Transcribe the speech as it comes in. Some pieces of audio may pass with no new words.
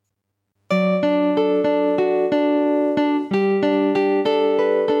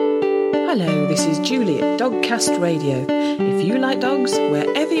Julie at Dogcast Radio. If you like dogs,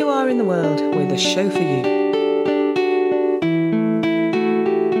 wherever you are in the world, we're the show for you.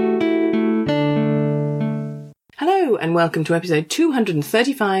 Hello and welcome to episode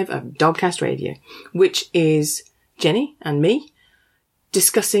 235 of Dogcast Radio, which is Jenny and me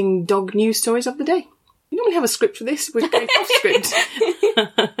discussing dog news stories of the day. We normally have a script for this. We're going off script.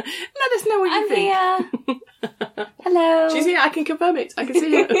 Let us know what you think. Here. Hello. She's here. I can confirm it. I can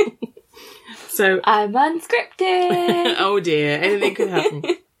see her. So I'm unscripted. Oh dear, anything could happen.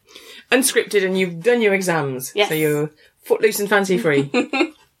 Unscripted, and you've done your exams. Yes. So you're footloose and fancy free.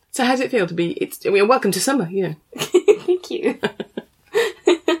 So how does it feel to be? Welcome to summer, you know. Thank you.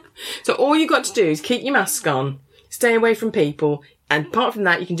 So all you've got to do is keep your mask on, stay away from people, and apart from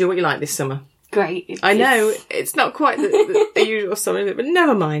that, you can do what you like this summer. Great. I know, it's not quite the usual summer, but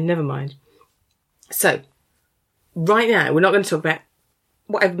never mind. So, right now, we're not going to talk about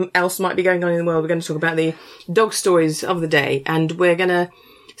whatever else might be going on in the world. We're going to talk about the dog stories of the day, and we're going to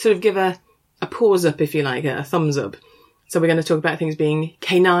sort of give a pause up, if you like, a thumbs up. So we're going to talk about things being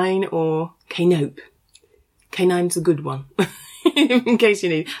canine or canope. Canine's a good one, in case you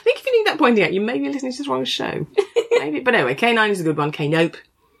need. I think if you need that pointing out, you may be listening to the wrong show. Maybe, but anyway, canine is a good one. Canope.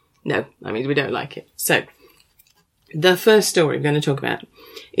 No, that means we don't like it. So, the first story we're going to talk about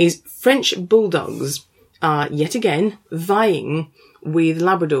is French bulldogs are yet again vying with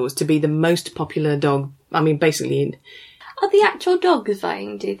Labradors to be the most popular dog. I mean, basically. Are the actual dogs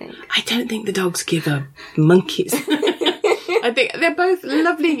vying, do you think? I don't think the dogs give a monkeys. I think they're both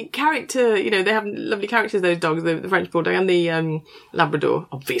lovely character, they have lovely characters, those dogs, the French Bulldog and the Labrador.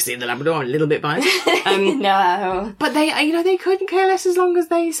 Obviously the Labrador, I'm a little bit biased. No. But they couldn't care less as long as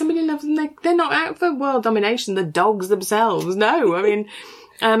somebody loves them. They're not out for world domination, the dogs themselves. No, I mean,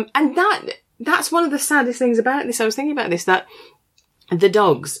 and that's one of the saddest things about this. I was thinking about this, that the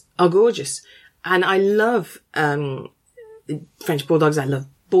dogs are gorgeous. And I love French Bulldogs, I love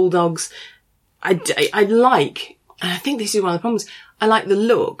Bulldogs. I like... And I think this is one of the problems. I like the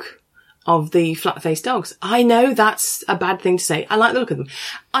look of the flat-faced dogs. I know that's a bad thing to say. I like the look of them.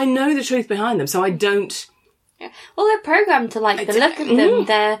 I know the truth behind them, so I don't... Yeah. Well, they're programmed to like the look of them.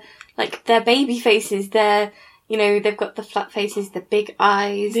 They're like their baby faces. They're, they've got the flat faces, the big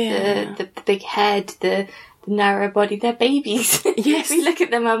eyes, the big head, the narrow body. They're babies. Yes. We look at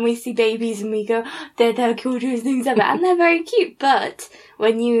them and we see babies and we go, they're the cutest things ever. And they're very cute, but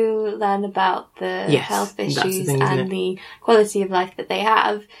when you learn about the health issues the quality of life that they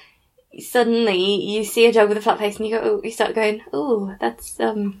have, suddenly you see a dog with a flat face and you start going, oh, that's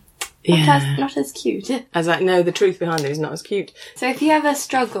not as cute. As no, the truth behind it is not as cute. So if you ever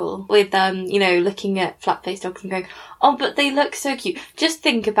struggle with, looking at flat-faced dogs and going, oh, but they look so cute, just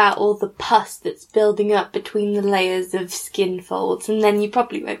think about all the pus that's building up between the layers of skin folds, and then you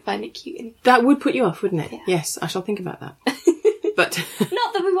probably won't find it cute anymore. That would put you off, wouldn't it? Yeah. Yes, I shall think about that. But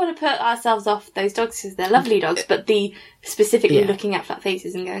not that we want to put ourselves off those dogs because they're lovely dogs, but the specifically looking at flat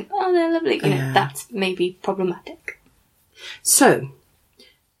faces and going, oh, they're lovely, that's maybe problematic. So,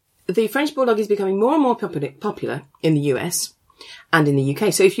 the French Bulldog is becoming more and more popular in the US and in the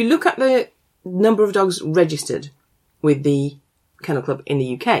UK. So if you look at the number of dogs registered with the Kennel Club in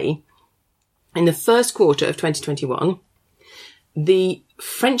the UK, in the first quarter of 2021, the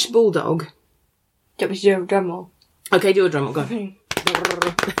French Bulldog... Do you want me to do a drum roll? Okay, do a drum roll, go on.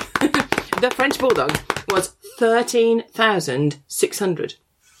 The French Bulldog was 13,600.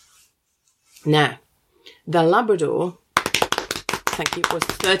 Now, the Labrador... Thank you, was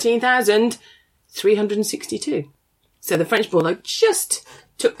 13,362. So the French Bulldog just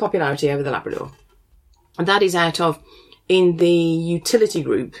took popularity over the Labrador. And that is out of, in the utility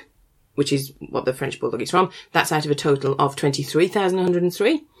group, which is what the French Bulldog is from, that's out of a total of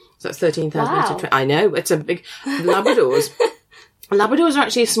 23,103. So that's 13,000. Wow. I know, it's a big... Labradors are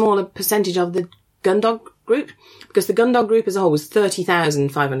actually a smaller percentage of the gun dog group, because the gun dog group as a whole was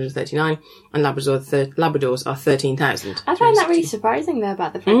 30,539 and Labradors are 13,000. I find that really surprising though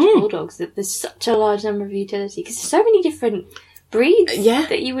about the French Bulldogs, that there's such a large number of utility, because there's so many different breeds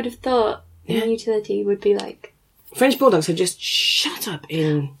that you would have thought in utility would be like... French Bulldogs have just shut up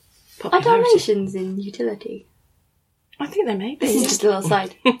in popularity. Are Dalmatians in utility? I think they may be. This is just a little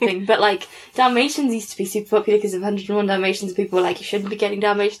side thing, but like Dalmatians used to be super popular because of 101 Dalmatians. People were like, you shouldn't be getting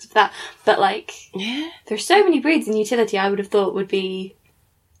Dalmatians for that. But like, there's so many breeds in utility. I would have thought would be,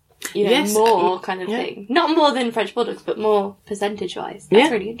 more kind of thing. Not more than French Bulldogs, but more percentage-wise.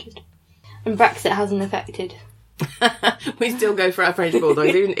 That's really interesting. And Brexit hasn't affected. We still go for our French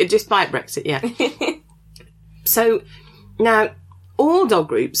Bulldogs, despite Brexit. So now, all dog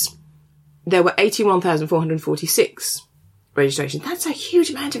groups, there were 81,446. registration. That's a huge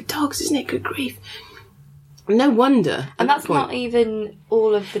amount of dogs, isn't it? Good grief. No wonder. And that's not even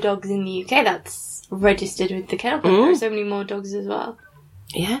all of the dogs in the UK that's registered with the Kennel Club. There are so many more dogs as well.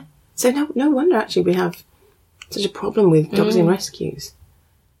 Yeah. So no wonder, actually, we have such a problem with dogs in rescues.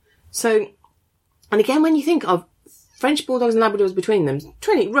 So, and again, when you think of French Bulldogs and Labradors between them,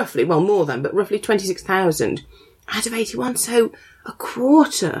 roughly 26,000 out of 81, so a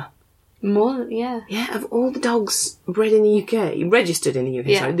quarter. More, yeah. Yeah, of all the dogs bred in the UK, registered in the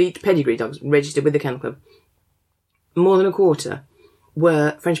UK, sorry, the pedigree dogs registered with the Kennel Club, more than a quarter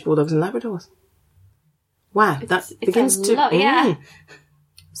were French Bulldogs and Labradors. Wow, that begins to... lot, yeah.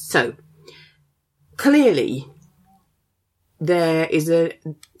 So, clearly, there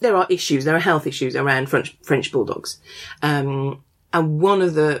are health issues around French Bulldogs. And one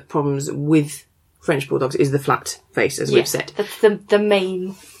of the problems with French Bulldogs is the flat face, as we've said. That's the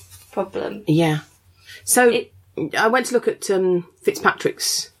main problem. Yeah. So, I went to look at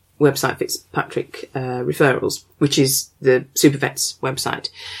Fitzpatrick's website, Fitzpatrick Referrals, which is the Supervet's website.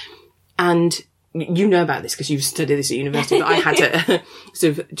 And you know about this because you've studied this at university, but I had to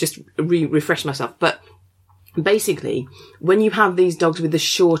sort of just refresh myself. But basically, when you have these dogs with the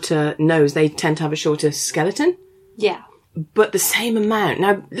shorter nose, they tend to have a shorter skeleton. Yeah. But the same amount.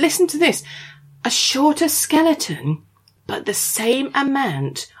 Now, listen to this. A shorter skeleton, but the same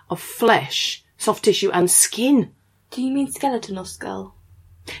amount of flesh, soft tissue and skin. Do you mean skeleton or skull?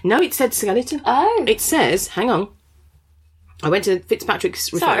 No, it said skeleton. Oh. It says, hang on. I went to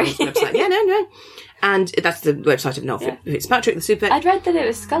Fitzpatrick's referrals website. Yeah, no. And that's the website of Noel Fitzpatrick, the super... I'd read that it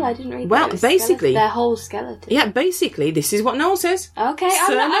was skull. I didn't read well, that it was basically... skeleton. Their whole skeleton. Yeah, basically, this is what Noel says. Okay,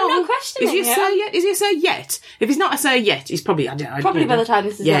 Sir I'm Noel. not questioning Is he a him. sir yet? Is he a sir yet? If he's not a sir yet, he's probably... Probably by the time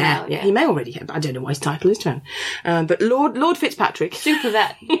this is done out. Yeah, he may already have, but I don't know what his title is, Tran. But Lord Fitzpatrick... Super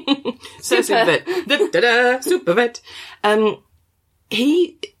vet. Sir Super Vet. Super Vet.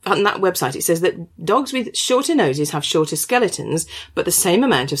 He, on that website, it says that dogs with shorter noses have shorter skeletons, but the same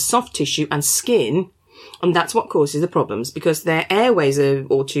amount of soft tissue and skin, and that's what causes the problems, because their airways are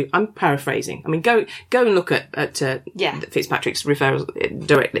all too... I'm paraphrasing. I mean, go and look at Fitzpatrick's referrals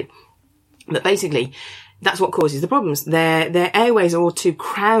directly. But basically, that's what causes the problems. Their airways are all too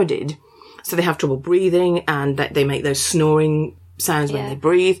crowded, so they have trouble breathing, and they make those snoring sounds when they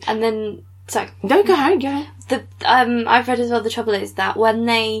breathe. And then... So, No, go ahead. I've read as well, the trouble is that when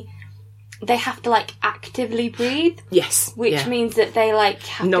they have to, like, actively breathe. Yes. Which means that they, like,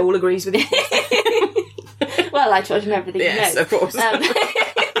 have Noel agrees with you. Well, I told him everything Yes, he knows. of course.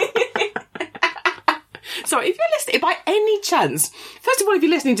 Sorry, if you're listening, by any chance, first of all, if you're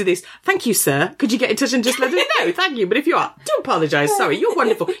listening to this, thank you, sir. Could you get in touch and just let us know? Thank you. But if you are, do apologise. Sorry, you're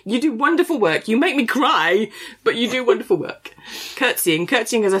wonderful. You do wonderful work. You make me cry, but you do wonderful work. Curtsying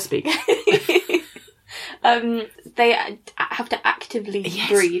as I speak. They have to actively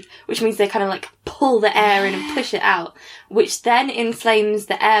breathe, which means they kind of like pull the air in and push it out, which then inflames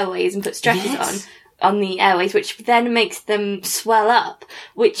the airways and puts stresses on the airways, which then makes them swell up,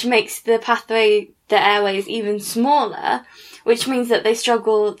 which makes the airways even smaller, which means that they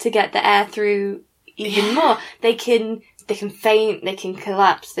struggle to get the air through even more. They can faint, they can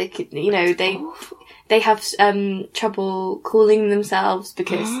collapse, they have trouble cooling themselves,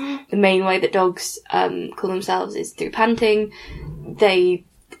 because the main way that dogs cool themselves is through panting. They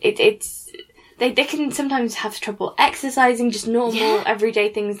can sometimes have trouble exercising, just normal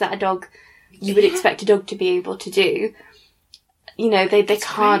everyday things that you would expect a dog to be able to do. You know, they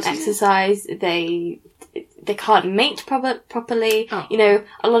can't exercise, they can't mate properly. Oh. You know,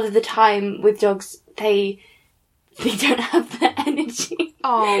 a lot of the time with dogs, they don't have the energy.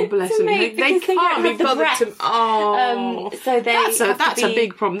 Oh, bless them. They can't be bothered to... Oh. So that's a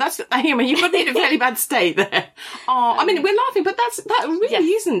big problem. You've got in a fairly bad state there. Oh, I mean, we're laughing, but that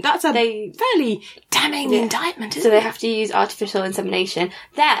really isn't. That's a fairly damning indictment, isn't it? So they have to use artificial insemination.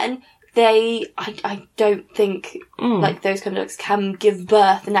 Then I don't think, like, those kind of dogs can give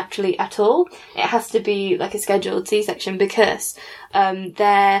birth naturally at all. It has to be, like, a scheduled C-section, because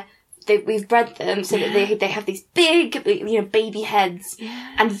we've bred them so that they have these big, baby heads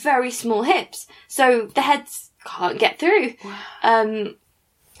and very small hips. So the heads can't get through. So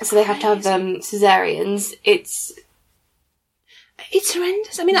they have to have cesareans. It's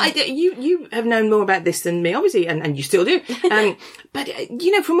horrendous. I mean, you have known more about this than me, obviously, and you still do. But,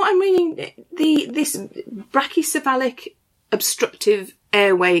 from what I'm reading, this brachycephalic obstructive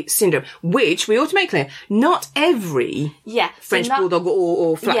airway syndrome, which we ought to make clear, not every French Bulldog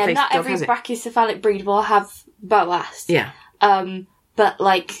or flat-faced dog has it. Not every brachycephalic breed will have BOAS. Yeah. But,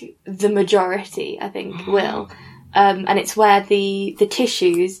 like, the majority, I think, will. And it's where the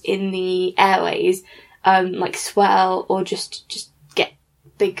tissues in the airways, like, swell or just get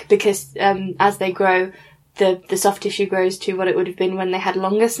big, because as they grow, the soft tissue grows to what it would have been when they had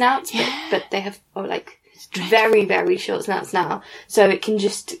longer snouts, but they have very, very short snouts now, so it can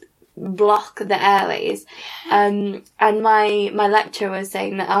just block the airways. And my lecturer was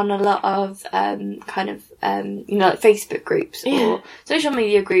saying that on a lot of like Facebook groups or social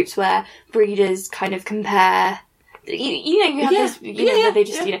media groups where breeders kind of compare, you have this, where they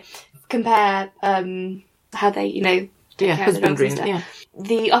just compare how they take care of the dogs and stuff.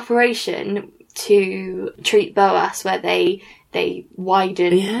 The operation to treat BOAS, where they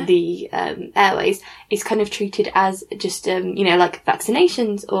widen the airways, is kind of treated as just like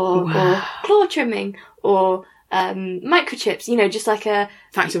vaccinations or claw trimming or microchips, just like a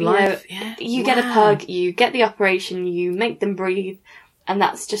fact of life. You get a pug, you get the operation, you make them breathe, and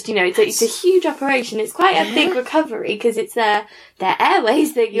that's just it's a huge operation. It's quite a big recovery because it's their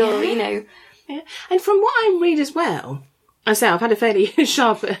airways that you're And from what I read as well, I say I've had a fairly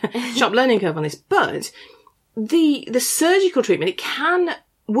sharp learning curve on this, but the surgical treatment, it can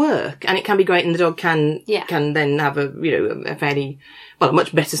work and it can be great, and the dog can then have a fairly, a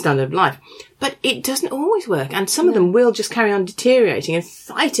much better standard of life. But it doesn't always work, and some of them will just carry on deteriorating and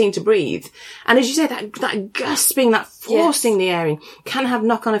fighting to breathe. And as you say, that gasping, that forcing the air in can have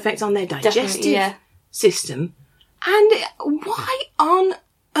knock-on effects on their digestive system. And why on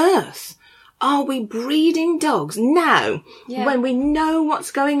earth are we breeding dogs now when we know what's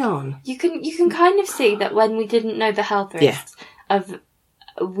going on? You can kind of see that when we didn't know the health risks of,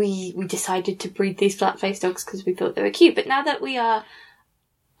 we decided to breed these flat-faced dogs because we thought they were cute. But now that we are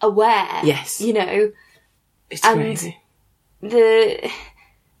aware, it's crazy.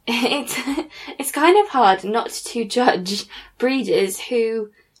 It's kind of hard not to judge breeders who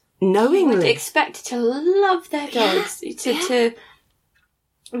knowingly would expect to love their dogs, to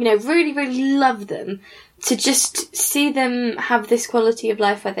really, really love them, to just see them have this quality of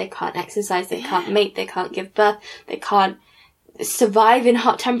life where they can't exercise, they can't mate, they can't give birth, they can't survive in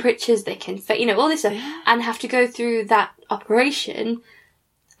hot temperatures, they can, all this stuff, and have to go through that operation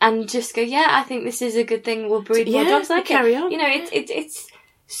and just go, I think this is a good thing, we'll breed more dogs like carry on. It's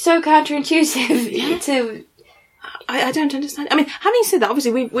so counterintuitive to... I don't understand. I mean, having said that,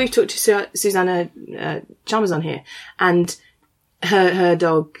 obviously we've talked to Susanna Chalmers on here, and her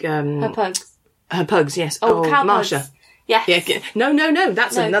dog... her pugs. Her pugs, yes. Oh, cow Marsha. Pugs. Yes. Yeah. No,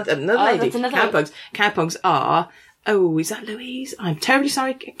 that's another lady. That's another cow pugs. Cow pugs are... Oh, is that Louise? I'm terribly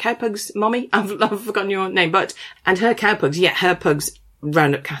sorry, cow pugs, mommy. I've forgotten your name. And her cow pugs, her pugs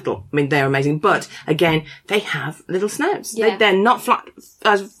round up cattle. I mean, they're amazing. But again, they have little snouts. Yeah. They're not flat,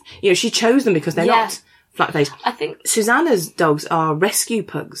 she chose them because they're not flat-faced. I think Susanna's dogs are rescue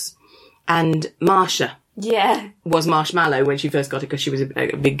pugs. And Marsha was Marshmallow when she first got it, because she was a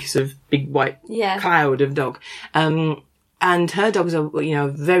big sort of big white cloud of dog. And her dogs are,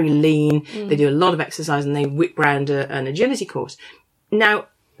 very lean. They do a lot of exercise and they whip round an agility course. Now,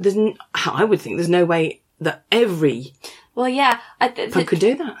 I would think there's no way that every pug could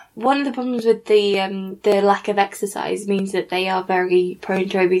do that. One of the problems with the lack of exercise means that they are very prone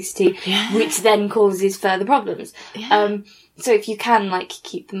to obesity, which then causes further problems. So if you can,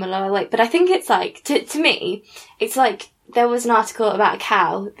 keep them a lower weight. But I think it's to me, it's like there was an article about a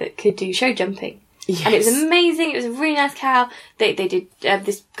cow that could do show jumping. Yes. And it was amazing. It was a really nice cow. They did,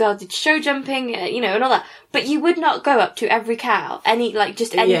 this girl did show jumping, and all that. But you would not go up to every cow, any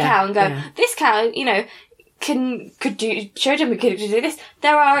cow, and go, this cow, could do show jumping, could do this.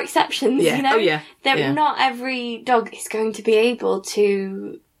 There are exceptions, Not every dog is going to be able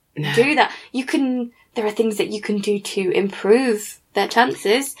to do that. There are things that you can do to improve their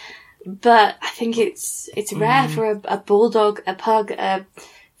chances, but I think it's rare for a bulldog, a pug, a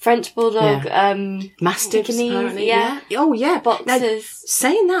French bulldog, Mastiffs, Pekingese, Oh, yeah. Boxers. Now,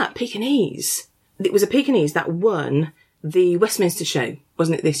 saying that, Pekingese, it was a Pekingese that won the Westminster show,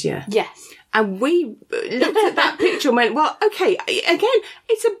 wasn't it, this year? Yes. And we looked at that picture and went, well, okay, again,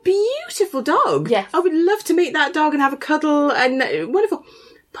 it's a beautiful dog. Yes. I would love to meet that dog and have a cuddle and wonderful.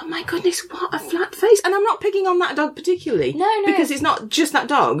 But my goodness, what a flat face. And I'm not picking on that dog particularly. No. Because it's not just that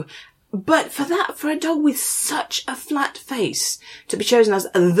dog. But for a dog with such a flat face to be chosen as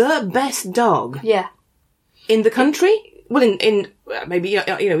the best dog in the country, well, in maybe,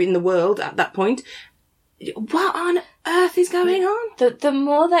 in the world at that point, what on earth is going on? The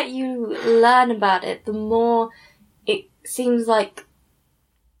more that you learn about it, the more it seems like,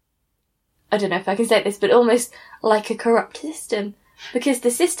 I don't know if I can say this, but almost like a corrupt system. Because the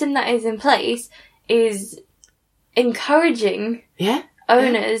system that is in place is encouraging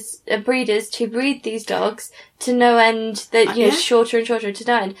owners, breeders, to breed these dogs to no end, that, shorter and shorter to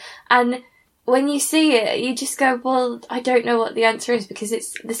no end. And when you see it, you just go, well, I don't know what the answer is, because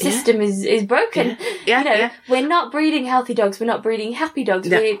the system is broken. We're not breeding healthy dogs. We're not breeding happy dogs.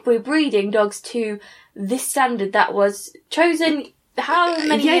 Yeah. We're breeding dogs to this standard that was chosen how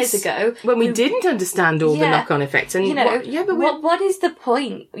many years ago, when we didn't understand all the knock-on effects. And what is the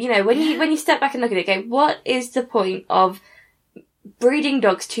point? When you step back and look at it, go, what is the point of breeding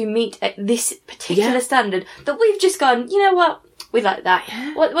dogs to meet this particular standard that we've just gone, you know what? We like that.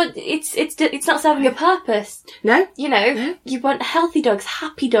 Yeah. What? It's not serving a purpose. No. You want healthy dogs,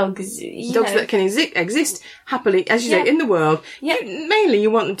 happy dogs. Dogs that can exist happily, as you say, in the world. Yeah. Mainly,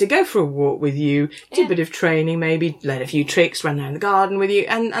 you want them to go for a walk with you, do a bit of training, maybe learn a few tricks, run around the garden with you,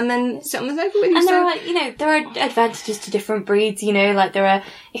 and then sit on the sofa with you. And there are advantages to different breeds. Like there are,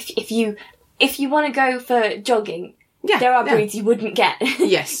 if you want to go for jogging. Yeah, there are breeds you wouldn't get.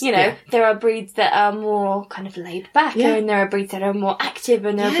 Yes. There are breeds that are more kind of laid back, and there are breeds that are more active,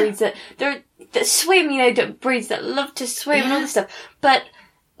 and there are breeds that swim, breeds that love to swim and all this stuff. But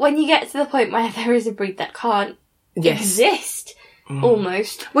when you get to the point where there is a breed that can't exist,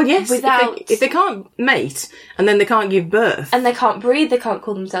 almost. Well, yes, without... if they can't mate, and then they can't give birth. And they can't breathe, they can't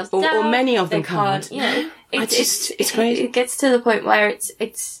cool themselves down. Or many of them can't. It's crazy. It gets to the point where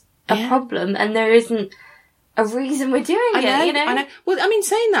it's a problem, and there isn't a reason we're doing it, I know. Well, I mean,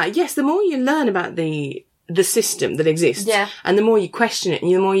 saying that, yes, the more you learn about the system that exists, and the more you question it, and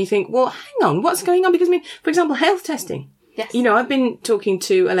the more you think, well, hang on, what's going on? Because, I mean, for example, health testing. Yes. I've been talking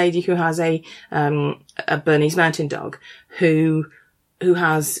to a lady who has a Bernese Mountain Dog who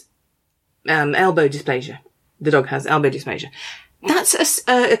has elbow dysplasia. The dog has elbow dysplasia. That's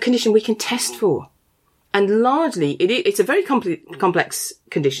a condition we can test for. And largely, it's a very complex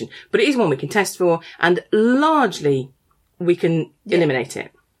condition, but it is one we can test for, and largely we can eliminate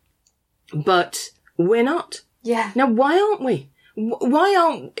it. But we're not. Yeah. Now, why aren't we? Why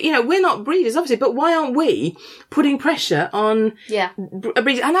aren't, we're not breeders, obviously, but why aren't we putting pressure on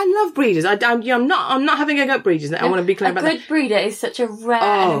breeders? And I love breeders. I'm not having a go at breeders. I want to be clear about that. A good breeder is such a rare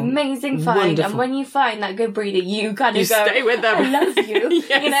and amazing find. Wonderful. And when you find that good breeder, you kind of go, stay with them. I love you.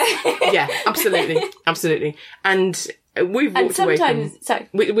 Yes. Yeah, absolutely. Absolutely. And we've walked away from...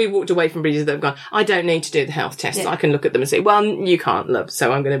 We've walked away from breeders that have gone, I don't need to do the health test. I can look at them and say, well, you can't, love,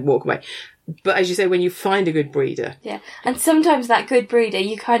 so I'm going to walk away. But as you say, when you find a good breeder... Yeah, and sometimes that good breeder,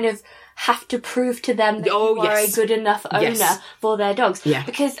 you kind of have to prove to them that you are a good enough owner for their dogs. Yeah.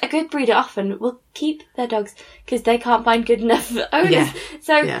 Because a good breeder often will keep their dogs because they can't find good enough owners. Yeah.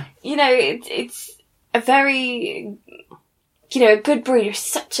 So, it's a very... a good breeder is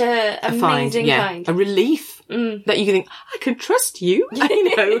such a amazing find. A relief that you can think, I can trust you,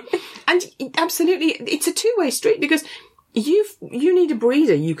 And absolutely, it's a two-way street because... You need a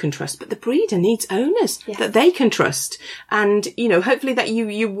breeder you can trust, but the breeder needs owners that they can trust. And, hopefully that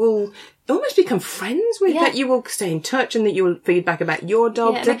you will almost become friends with, that you will stay in touch and that you will feedback about your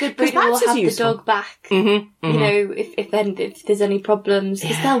dog. Yeah, and a good breeder will have the dog back. Mm-hmm, mm-hmm. If there's any problems.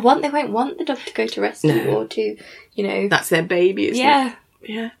 Because they won't want the dog to go to rescue or to, That's their baby, isn't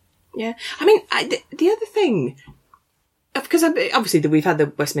it? Yeah. I mean, the other thing... Because obviously we've had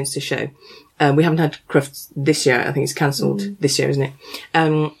the Westminster show. We haven't had Crufts this year. I think it's cancelled this year, isn't it?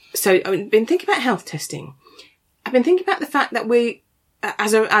 So I've been thinking about health testing. I've been thinking about the fact that we,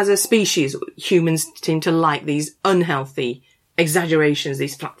 as a species, humans seem to like these unhealthy exaggerations,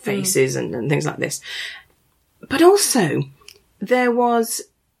 these flat faces and things like this. But also, there was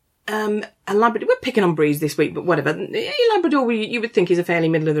a Labrador. We're picking on breeds this week, but whatever. A Labrador, you would think is a fairly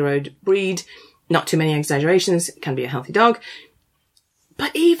middle of the road breed. Not too many exaggerations, can be a healthy dog.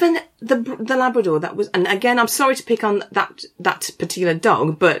 But even the Labrador that was, and again, I'm sorry to pick on that particular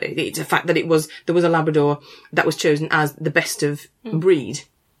dog, but it's a fact that there was a Labrador that was chosen as the best of breed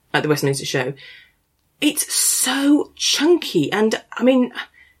at the Westminster show. It's so chunky, and I mean,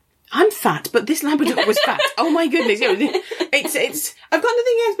 I'm fat, but this Labrador was fat. Oh my goodness. I've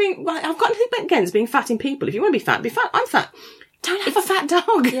got nothing against being fat in people. If you want to be fat, I'm fat. Don't have a fat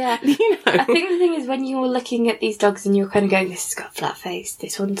dog. Yeah. I think the thing is when you're looking at these dogs and you're kind of going, this has got a flat face,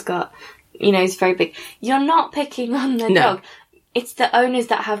 this one's got, it's very big. You're not picking on the dog. It's the owners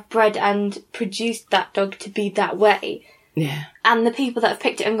that have bred and produced that dog to be that way. Yeah. And the people that have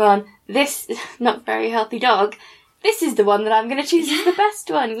picked it and gone, this not very healthy dog, this is the one that I'm going to choose as the best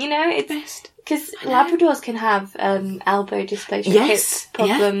one, It's best. Because Labradors can have elbow dysplasia, hip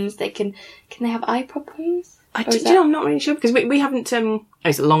problems. They can they have eye problems? I'm not really sure because we haven't.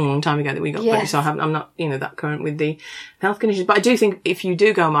 It's a long time ago that we got puppies, so I'm not that current with the health conditions. But I do think if you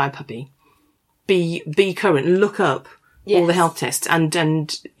do go and buy a puppy, be current, look up all the health tests, and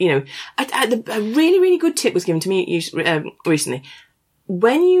a really really good tip was given to me recently.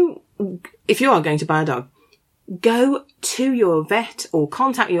 if you are going to buy a dog, go to your vet or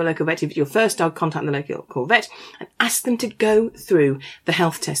contact your local vet. If it's your first dog, contact the local vet and ask them to go through the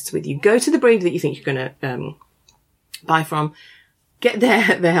health tests with you. Go to the breed that you think you're going to buy from, get their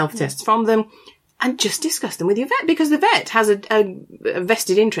health tests from them, and just discuss them with your vet, because the vet has a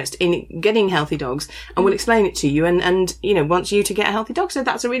vested interest in getting healthy dogs and will explain it to you and wants you to get a healthy dog. So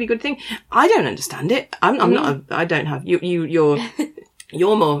that's a really good thing. I don't understand it. I don't have,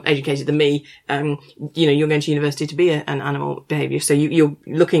 you're more educated than me. You're going to university to be an animal behaviour, so you're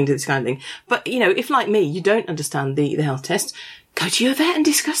looking into this kind of thing. But, if like me, you don't understand the health tests, go to your vet and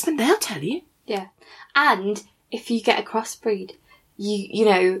discuss them. They'll tell you. Yeah. And if you get a crossbreed,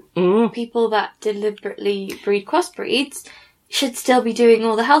 people that deliberately breed crossbreeds should still be doing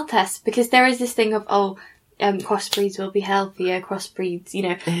all the health tests, because there is this thing of, crossbreeds will be healthier, crossbreeds,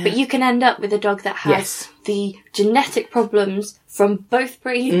 but you can end up with a dog that has the genetic problems from both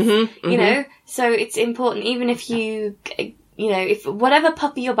breeds, so it's important, even if if whatever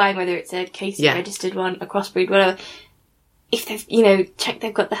puppy you're buying, whether it's a case registered one, a crossbreed, whatever, if they've, check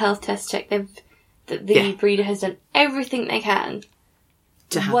they've got the health test, check that the breeder has done everything they can,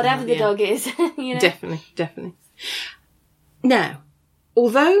 whatever the dog is, Definitely. Now,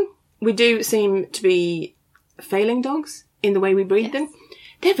 although we do seem to be failing dogs in the way we breed them,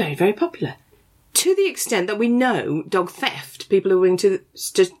 they're very, very popular. To the extent that we know dog theft, people are willing to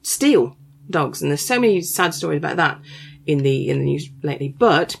steal dogs, and there's so many sad stories about that in the news lately.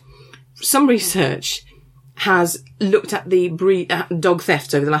 But some research has looked at the dog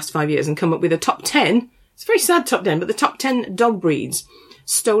thefts over the last 5 years and come up with a top 10. It's a very sad top 10, but the top 10 dog breeds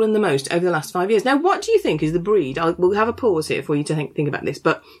stolen the most over the last 5 years. Now, what do you think is the breed? We'll have a pause here for you to think about this,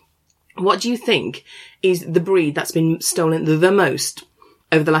 but what do you think is the breed that's been stolen the most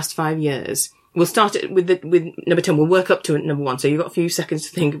over the last 5 years? We'll start it with number 10. We'll work up to number 1. So you've got a few seconds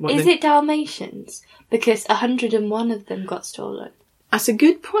to think. Is it Dalmatians? Because 101 of them got stolen. That's a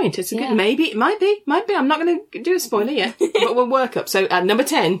good point. It's a good, maybe, it might be. I'm not going to do a spoiler yet, but we'll work up. So at number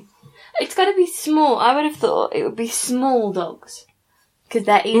 10. It's got to be small. I would have thought it would be small dogs, because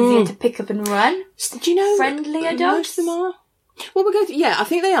they're easier to pick up and run. Do you know? Friendlier dogs? Most of them are. Well, we'll go through, I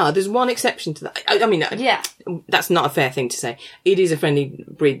think they are. There's one exception to that. I mean, that's not a fair thing to say. It is a friendly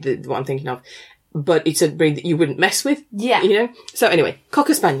breed, what I'm thinking of. But it's a breed that you wouldn't mess with. Yeah. So anyway,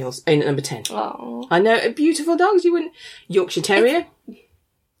 Cocker Spaniels in at number 10. Oh. I know, beautiful dogs, you wouldn't. Yorkshire Terrier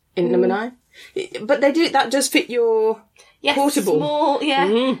in at number 9. But that does fit your portable. Small,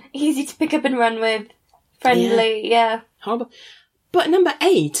 easy to pick up and run with. Friendly, Horrible. But number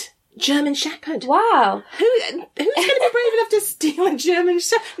 8, German Shepherd. Wow. Who's going to be brave enough to steal a German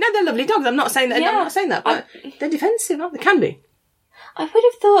Shepherd? No, they're lovely dogs. I'm not saying that. But they're defensive, aren't they? Can be. I would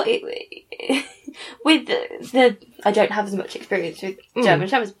have thought with the I don't have as much experience with German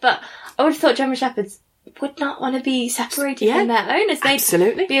Shepherds, but I would have thought German Shepherds would not want to be separated from their owners.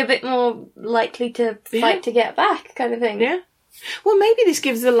 They'd be a bit more likely to fight to get back, kind of thing. Yeah. Well, maybe this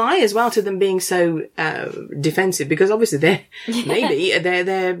gives the lie as well to them being so defensive, because obviously they're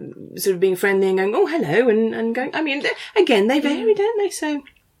sort of being friendly and going, oh, hello, and going. I mean, again, they vary, don't they? So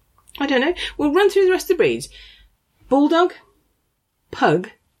I don't know. We'll run through the rest of the breeds: Bulldog, Pug,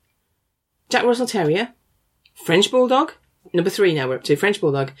 Jack Russell Terrier, French Bulldog. Number 3 now we're up to French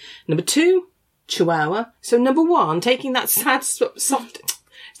Bulldog. Number 2, Chihuahua. So number 1, taking that sad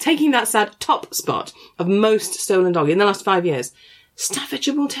top spot of most stolen dog in the last 5 years,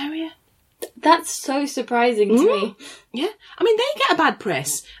 Staffordshire Bull Terrier. That's so surprising to me. Yeah, I mean, they get a bad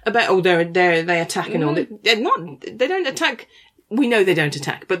press about they attack and all. They don't attack. We know they don't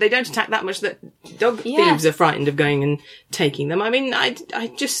attack, but they don't attack that much that dog thieves are frightened of going and taking them. I mean, I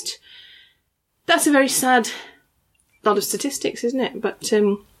just, that's a very sad lot of statistics, isn't it? But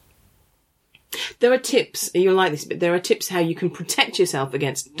there are tips. You'll like this, but there are tips how you can protect yourself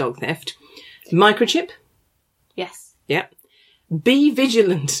against dog theft. Microchip. Yes. Yep. Be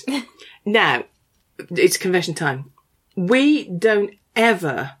vigilant. Now, it's confession time. We don't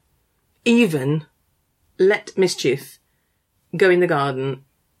ever even let Mischief go in the garden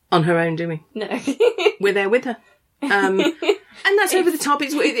on her own, do we? No. We're there with her. And that's over the top.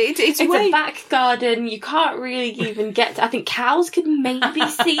 It's a back garden. You can't really even get to, I think cows could maybe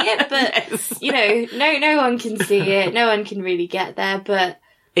see it, but, no one can see it. No one can really get there, but...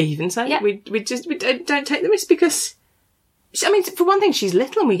 Even so, we don't take the risk because... I mean, for one thing, she's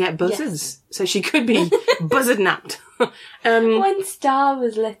little and we get buzzards. So she could be buzzard napped. When Star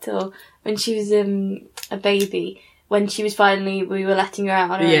was little, when she was a baby... when we were letting her out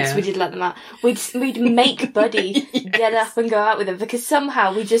on her own, so we did let them out, we'd make Buddy get up and go out with her, because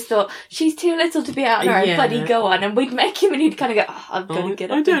somehow we just thought, she's too little to be out on her own, Buddy, go on. And we'd make him, and he'd kind of go, I'm going to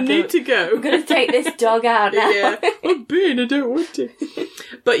get up. I don't need to go. I'm going to take this dog out now. Yeah, I'm being, I don't want to.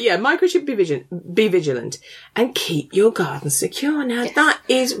 But yeah, microchip, be vigilant, and keep your garden secure. Now, that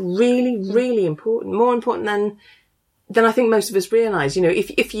is really, really important. More important than I think most of us realise. You know,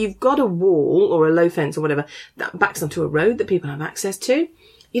 if you've got a wall or a low fence or whatever that backs onto a road that people have access to,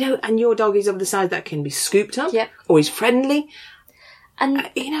 you know, and your dog is of the size that can be scooped up, or is friendly, and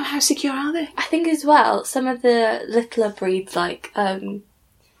you know, how secure are they? I think as well, some of the littler breeds, like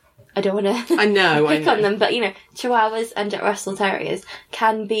I don't want to pick on them, but, you know, Chihuahuas and Jack Russell Terriers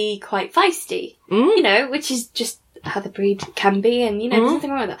can be quite feisty, you know, which is just how the breed can be, and, you know, there's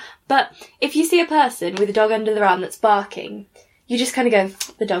nothing wrong with that. But if you see a person with a dog under their arm that's barking, you just kind of go,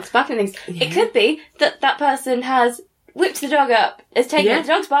 the dog's barking things. Yeah. It could be that person has whipped the dog up, has taken it, the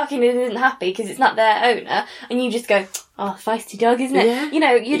dog's barking and isn't happy because it's not their owner, and you just go, oh, feisty dog, isn't it? Yeah. You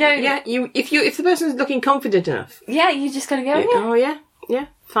know, you don't... Yeah, if the person's looking confident enough... Yeah, you just kind of go, oh, yeah,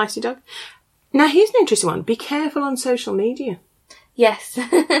 feisty dog. Now, here's an interesting one. Be careful on social media. Yes.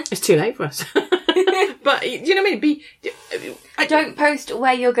 It's too late for us. But, do you know what I mean? Don't post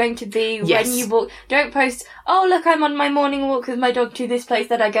where you're going to be when you walk. Don't post, oh, look, I'm on my morning walk with my dog to this place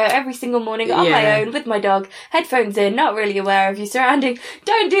that I go every single morning on my own with my dog, headphones in, not really aware of your surrounding.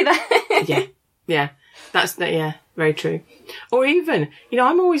 Don't do that. Yeah. That's very true. Or even, you know,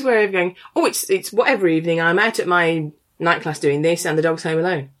 I'm always wary of going, oh, it's whatever evening, I'm out at my night class doing this and the dog's home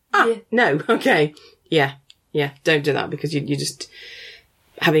alone. No, okay. Yeah, don't do that, because you're just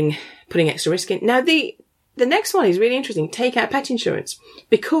putting extra risk in. Now, the next one is really interesting. Take out pet insurance,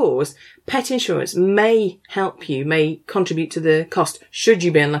 because pet insurance may contribute to the cost, should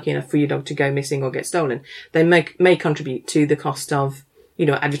you be unlucky enough for your dog to go missing or get stolen. They may contribute to the cost of, you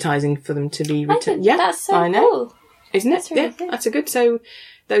know, advertising for them to be returned. Yeah, that's so cool. Isn't it? That's really good. That's a good. So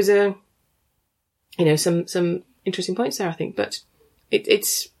those are, you know, some interesting points there, I think. But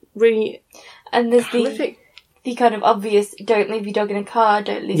it's really horrific. The kind of obvious, don't leave your dog in a car,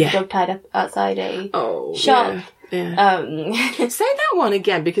 don't leave your dog tied up outside a shop. Yeah. Say that one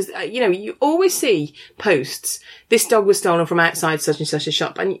again, because, you know, you always see posts, this dog was stolen from outside such and such a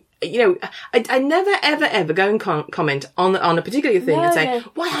shop. And, you know, I never, ever, ever go and comment on a particular thing and say,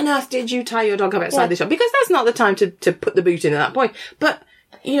 why on earth did you tie your dog up outside the shop? Because that's not the time to put the boot in at that point. But,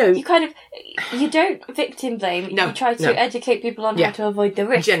 you know... You don't victim blame. No, you try to educate people on how to avoid the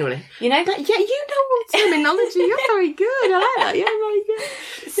risk. Generally. You know? You know all terminology. You're very good. I like that. You're very good.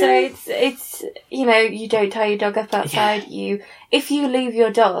 So it's you know, you don't tie your dog up outside. If you leave your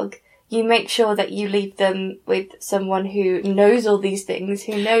dog, you make sure that you leave them with someone who knows all these things,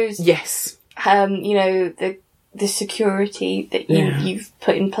 who knows... Yes. You know, the security that you've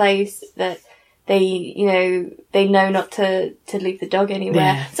put in place, that... They know not to leave the dog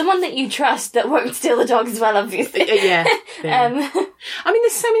anywhere. Yeah. Someone that you trust that won't steal the dog as well, obviously. Yeah. I mean,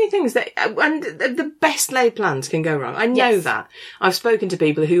 there's so many things that, and the best laid plans can go wrong. I know that. I've spoken to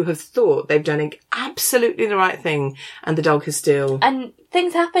people who have thought they've done absolutely the right thing, and the dog has still... And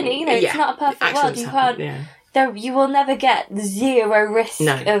things happen, you know, it's not a perfect world. You can't... You will never get zero risk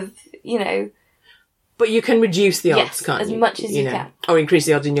of, you know... But you can reduce the odds, can't you? As much as you can. Or increase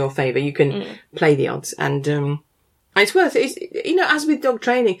the odds in your favour. You can play the odds. And it's worth it. You know, as with dog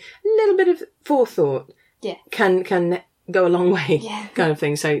training, a little bit of forethought can go a long way, kind of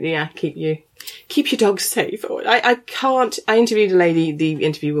thing. So, keep your dogs safe. I interviewed a lady, the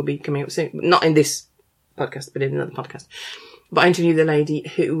interview will be coming up soon. Not in this podcast, but in another podcast. But I interviewed a lady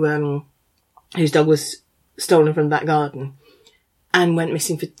whose dog was stolen from the back garden and went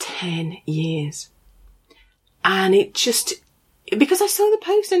missing for 10 years. And it just, because I saw the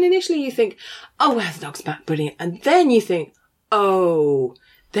post and initially you think, oh, well, the dog's back, brilliant. And then you think, oh,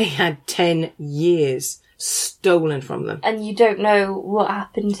 they had 10 years stolen from them. And you don't know what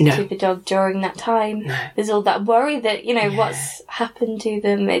happened to the dog during that time. No. There's all that worry that, you know, what's happened to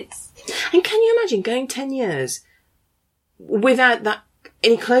them. And can you imagine going 10 years without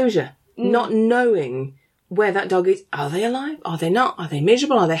any closure, not knowing where that dog is? Are they alive? Are they not? Are they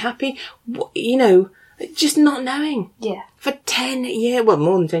miserable? Are they happy? You know, just not knowing. Yeah. For 10 years, well,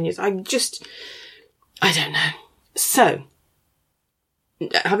 more than 10 years. I don't know. So,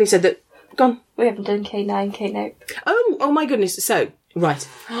 having said that, gone. We haven't done K9, K-Nope. Oh my goodness. So, right.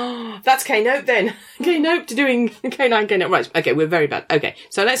 That's K-Nope then. K-Nope to doing K9, K-Nope. Right. Okay, we're very bad. Okay,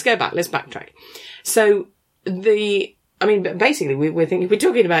 so let's go back. Let's backtrack. So, basically, we're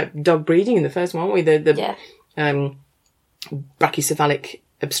talking about dog breeding in the first one, aren't we? The brachycephalic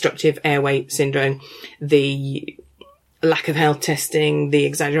obstructive airway syndrome, the lack of health testing, the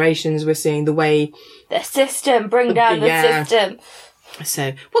exaggerations we're seeing, the way... The system, bring down the system.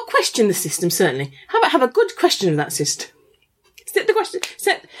 So, well, question the system, certainly. How about have a good question of that system? Sit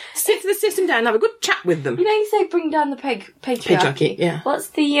the system down and have a good chat with them. You know, you say bring down the patriarchy. Yeah. What's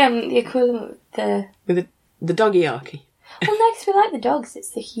the equivalent with the doggyarchy? Well, no, 'cause we like the dogs.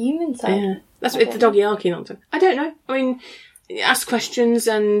 It's the human side. Yeah, it's the doggyarchy, not the... I don't know. I mean, ask questions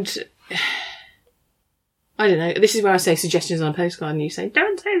and... I don't know. This is where I say suggestions on a postcard and you say,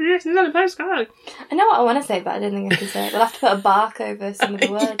 don't say suggestions on a postcard. I know what I want to say, but I don't think I can say it. We'll have to put a bark over some of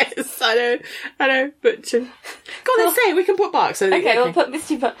the words. Yes, I know. But go on, let's say it. We can put bark. So okay, we'll put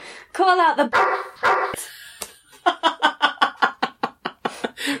Misty Butt. Call out the...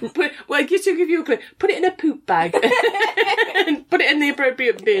 Well, just to give you a clue, put it in a poop bag and put it in the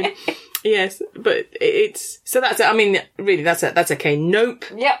appropriate bin. Yes, but it's... So that's... I mean, really, that's okay. Nope.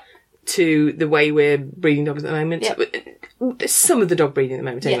 Yep. To the way we're breeding dogs at the moment. Yep. Some of the dog breeding at the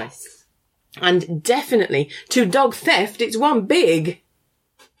moment, anyway. Yes. And definitely, to dog theft, it's one big...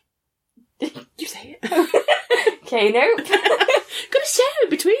 You say it. K-Nope. Gotta share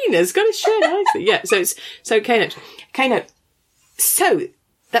it between us. Gotta share nicely. Yeah, so K-Nope. K-Nope. So,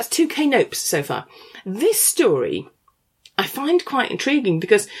 that's 2 K-Nopes so far. This story, I find quite intriguing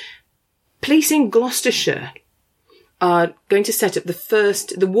because police in Gloucestershire are going to set up this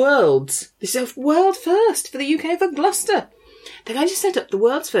is a world first for the UK, for Gloucester. They're going to set up the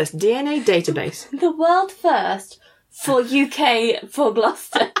world's first DNA database. The world first for UK, for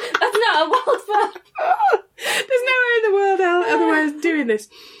Gloucester. That's not a world first. There's no way in the world otherwise doing this.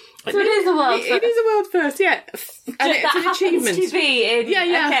 So it is a world first. It is a world first, yeah. And it's an achievement. To be in...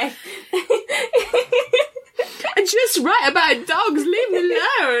 Yeah. Okay. And just write about dogs, leave me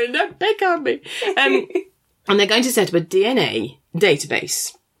alone, don't pick on me. And they're going to set up a DNA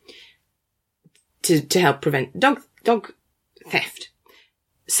database to help prevent dog theft.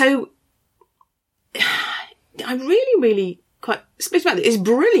 So, I'm really, really quite split about it. It's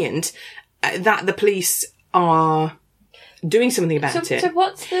brilliant that the police are doing something about it. So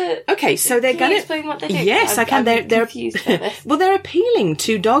what's the... Okay, so they're going to... explain what they do? Yes, I can. They're confused about this. Well, they're appealing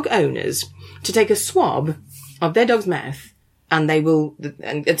to dog owners to take a swab of their dog's mouth and they will...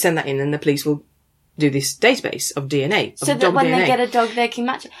 and send that in and the police will do this database of DNA. So that when they get a dog, they can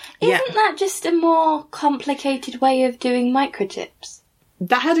match it. Isn't that just a more complicated way of doing microchips?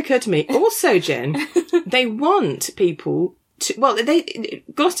 That had occurred to me. Also, Jen, they want people to... Well,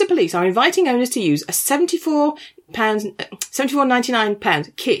 Gloucester Police are inviting owners to use a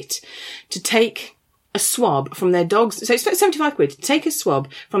 £74.99 kit to take a swab from their dog's... So it's £75 to take a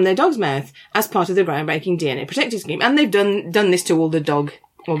swab from their dog's mouth as part of the groundbreaking DNA protection scheme. And they've done this to all the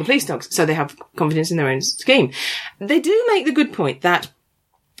police dogs, so they have confidence in their own scheme. They do make the good point that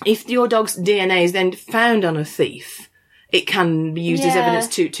if your dog's DNA is then found on a thief, it can be used as evidence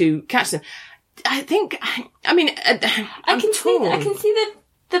to catch them. I think, I mean, I can see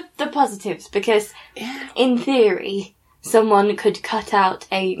the positives because in theory, someone could cut out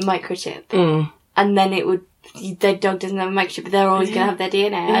a microchip and then their dog doesn't have a microchip, but they're always going to have their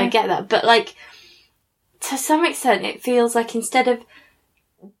DNA. Yeah. I get that. But like, to some extent, it feels like instead of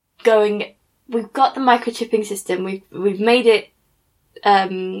we've got the microchipping system, we've made it,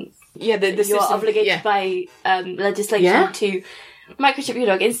 the you're system, obligated by legislation to microchip your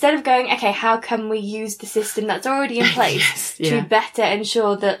dog. Instead of going, okay, how can we use the system that's already in place to better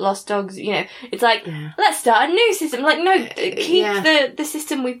ensure that lost dogs, it's like, let's start a new system. Like, no, keep the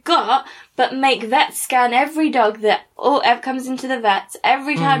system we've got, but make vets scan every dog that comes into the vets,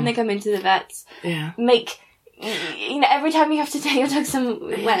 every time they come into the vets. Yeah. Make, every time you have to take your dog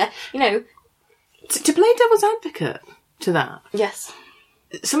somewhere, To play devil's advocate to that. Yes.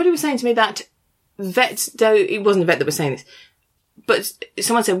 Somebody was saying to me that vets it wasn't a vet that was saying this, but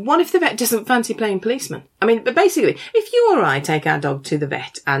someone said, what if the vet doesn't fancy playing policeman? I mean, but basically, if you or I take our dog to the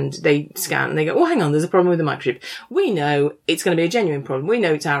vet and they scan and they go, oh, hang on, there's a problem with the microchip. We know it's going to be a genuine problem. We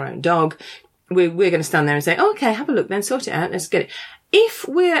know it's our own dog. We're going to stand there and say, oh, okay, have a look then, sort it out, let's get it. If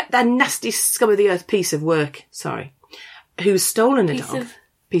we're that nasty scum of the earth piece of work, who's stolen a dog,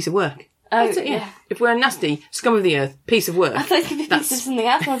 piece of work. Oh, yeah. If we're a nasty scum of the earth piece of work. I thought it could be piece of something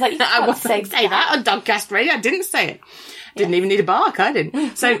else. I was like, you can't say that on Dogcast Radio. I didn't say it. Didn't even need a bark. I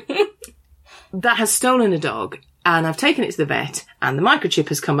didn't. So that has stolen a dog, and I've taken it to the vet, and the microchip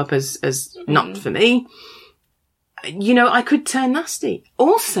has come up as not for me. I could turn nasty.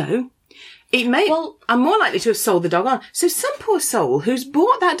 Also, I'm more likely to have sold the dog on. So some poor soul who's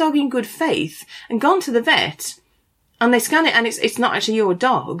bought that dog in good faith and gone to the vet, and they scan it, and it's not actually your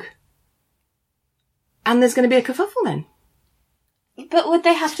dog. And there's going to be a kerfuffle then. But would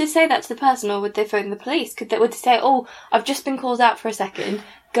they have to say that to the person, or would they phone the police? Would they say, "Oh, I've just been called out for a second.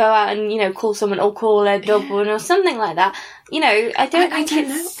 Go out and call someone, or call a dog warden or something like that." I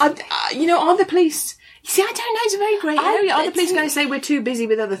don't know. Are the police? You see, I don't know. It's a very grey area. Are the police going to say we're too busy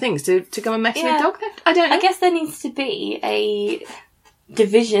with other things to come and mess with dog theft? I don't know. I guess there needs to be a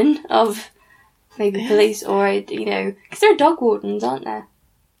division of maybe police, or because there are dog wardens, aren't there?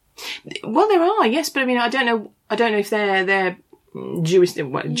 Well, there are, yes, but I mean, I don't know if they're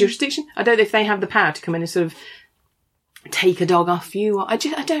jurisdiction. I don't know if they have the power to come in and sort of take a dog off you. I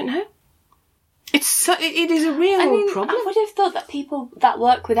don't know. It is a real problem. I would have thought that people that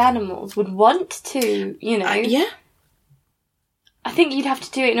work with animals would want to, yeah. I think you'd have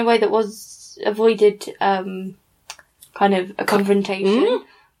to do it in a way that was avoided, kind of a confrontation.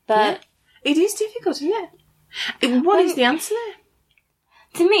 But it is difficult, isn't it? What is the answer there?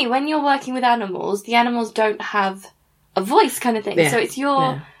 To me, when you're working with animals, the animals don't have a voice, kind of thing. Yeah. So it's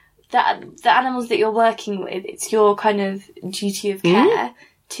your the animals that you're working with. It's your kind of duty of care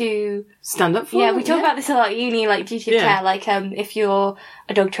to stand up for. Yeah, we talk about this a lot at uni, like duty of care. Like, if you're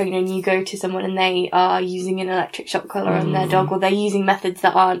a dog trainer and you go to someone and they are using an electric shock collar on their dog, or they're using methods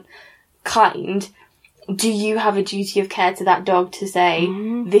that aren't kind, do you have a duty of care to that dog to say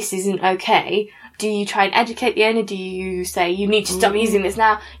this isn't okay? Do you try and educate the owner? Do you say you need to stop using this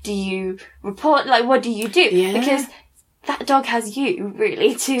now? Do you report? Like, what do you do? Yeah. Because that dog has you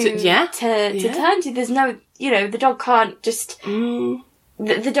really to turn to. There's no, the dog can't just.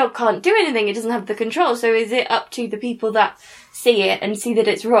 The dog can't do anything. It doesn't have the control. So is it up to the people that see it and see that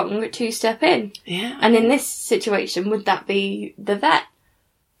it's wrong to step in? Yeah. And in this situation, would that be the vet?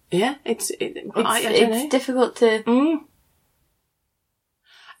 Yeah, it's difficult to.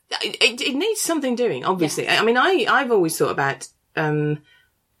 It needs something doing, obviously. Yeah. I mean, I've always thought about, when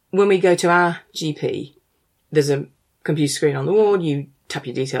we go to our GP, there's a computer screen on the wall, you tap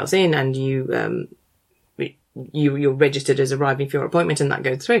your details in, and you're registered as arriving for your appointment, and that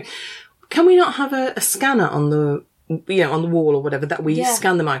goes through. Can we not have a scanner on the, on the wall or whatever, that we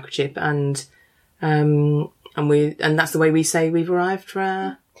scan the microchip and that's the way we say we've arrived for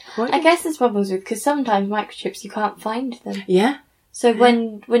our appointment? I guess there's problems with, because sometimes microchips, you can't find them. Yeah. So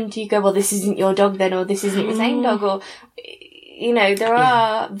when do you go, well, this isn't your dog then, or this isn't the same dog, or, there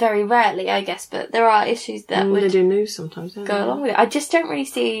are very rarely, I guess, but there are issues that would they do news sometimes, don't go along with it. I just don't really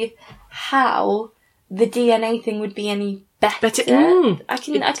see how the DNA thing would be any better. I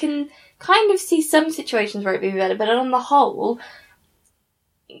can kind of see some situations where it'd be better, but on the whole,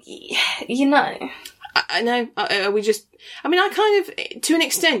 I know. I kind of, to an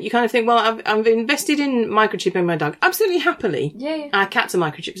extent, you kind of think, well, I've invested in microchipping my dog absolutely happily. Yeah. Our cats are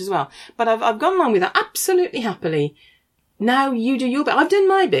microchips as well, but I've gone along with that absolutely happily. Now you do your bit. I've done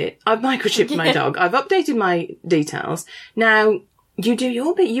my bit. I've microchipped my dog. I've updated my details. Now you do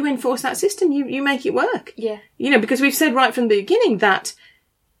your bit. You enforce that system. You make it work. Yeah. Because we've said right from the beginning that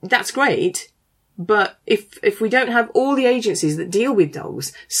that's great. But if we don't have all the agencies that deal with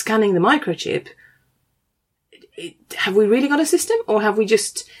dogs scanning the microchip, have we really got a system, or have we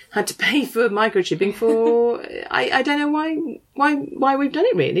just had to pay for microchipping for? I don't know why we've done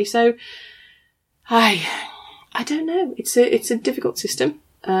it really. So I don't know. It's a difficult system,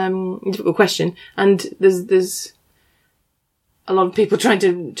 difficult question, and there's a lot of people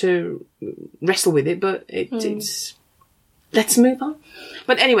trying to wrestle with it, but it's. Let's move on.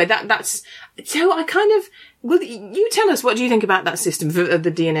 But anyway, that's so. I kind of. Well, you tell us, what do you think about that system of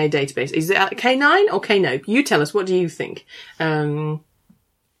the DNA database? Is it K9 or KNOPE? You tell us, what do you think? Hashtag,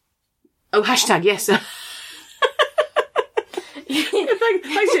 yes.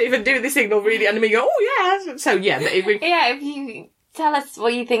 Thanks for even doing this signal really, and me go, oh yeah. So yeah. If you tell us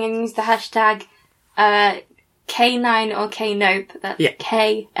what you think and use the hashtag K9 or KNOPE, that's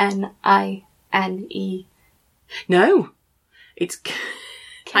KNINE. No. It's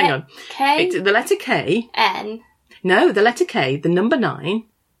hang on. It's the letter K. N. No, the letter K, the number 9,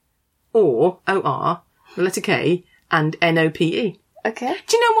 or OR, the letter K, and NOPE. Okay.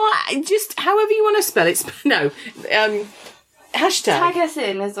 Do you know what? Just however you want to spell it. No. Hashtag. Tag us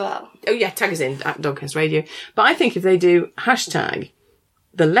in as well. Oh yeah, tag us in at Dogcast Radio. But I think if they do hashtag,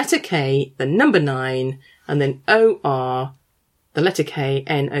 the letter K, the number 9, and then OR, the letter K,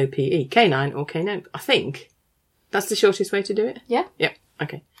 NOPE. K9 or KNOPE. I think that's the shortest way to do it. Yeah. Yep.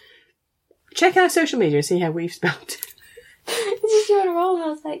 Okay. Check our social media and see how we've spelled it. Did you on a roll? I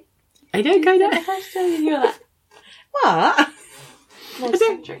was like, I don't go there. And you were like, what? No, I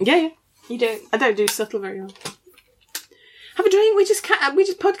don't. Yeah. You don't. I don't do subtle very well. Have a drink. We're just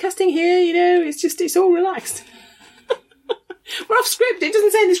podcasting here. It's all relaxed. We're off script. It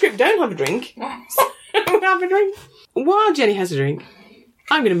doesn't say in the script, don't have a drink. Have a drink. while Jenny has a drink,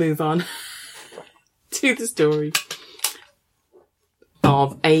 I'm going to move on to the story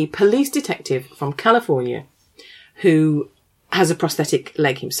of a police detective from California who has a prosthetic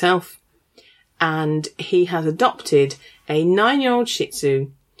leg himself, and he has adopted a 9-year-old Shih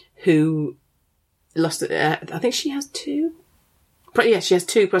Tzu who lost, I think she has two. Yes, she has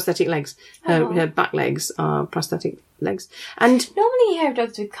two prosthetic legs. Her back legs are prosthetic legs. And normally you hear of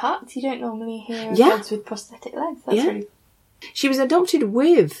dogs with cuts. You don't normally hear of dogs with prosthetic legs. That's really... She was adopted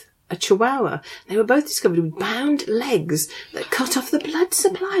with a Chihuahua. They were both discovered with bound legs that cut off the blood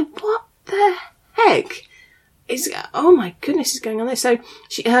supply. What the heck? Oh my goodness is going on there. So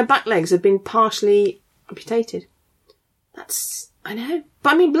her back legs have been partially amputated. I know.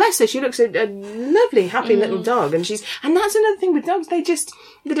 But I mean, bless her, she looks a lovely, happy little dog, and that's another thing with dogs, they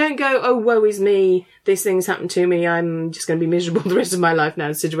don't go, oh, woe is me, this thing's happened to me, I'm just going to be miserable the rest of my life now,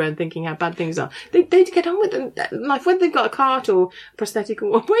 and sit around thinking how bad things are. They get on with life, whether they've got a cart or prosthetic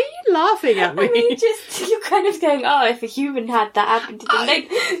or what. Why are you laughing at me? I mean, you're kind of going, oh, if a human had that happen to them, I don't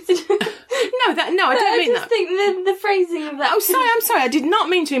mean that. I just think the phrasing of that. Oh, I'm sorry, I did not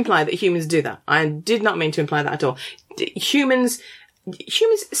mean to imply that humans do that. I did not mean to imply that at all.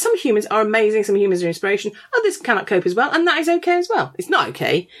 Some humans are amazing, some humans are inspiration, others cannot cope as well, and that is okay as well. It's not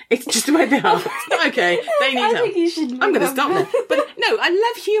okay, it's just the way they are. It's not okay, they need help. I think you should I'm going to stop now. But no, I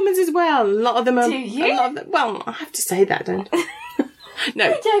love humans as well. A lot of them are... Do you? Well, I have to say that, don't I?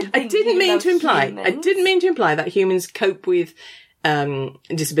 No, I didn't mean to imply that humans cope with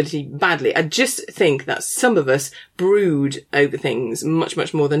disability badly. I just think that some of us brood over things much,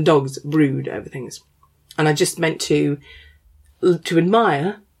 much more than dogs brood over things. And I just meant to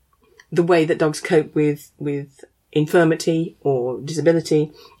admire the way that dogs cope with infirmity or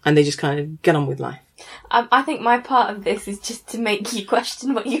disability, and they just kind of get on with life. I think my part of this is just to make you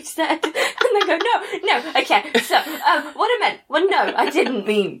question what you've said, and then go, no, okay. So, what I meant? Well, no, I didn't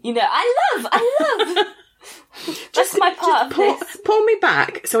mean. I love. That's my part of this. Pull me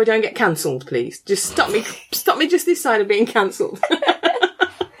back so I don't get cancelled, please. Just stop me just this side of being cancelled.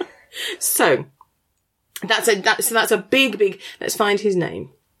 So. That's a big, let's find his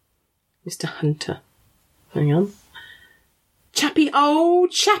name. Mr. Hunter. Hang on. Chappie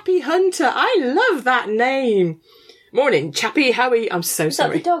Hunter. I love that name. Morning, Chappie, how are you? I'm so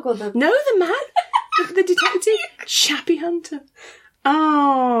sorry. Is that the dog or the... No, the man. the detective. Chappie Hunter.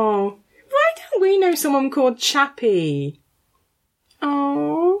 Oh. Why don't we know someone called Chappie?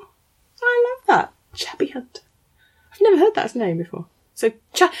 Oh. I love that. Chappie Hunter. I've never heard that name before. So,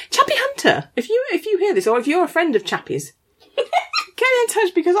 Chappie Hunter, if you hear this, or if you're a friend of Chappie's, get in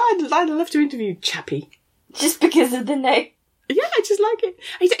touch, because I'd love to interview Chappie. Just because of the name? Yeah, I just like it.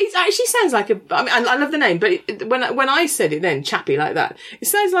 It actually sounds like I love the name, but when I said it then, Chappie, like that, it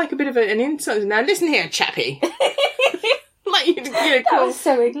sounds like a bit of an insult. Now, listen here, Chappie. Like, you know, that was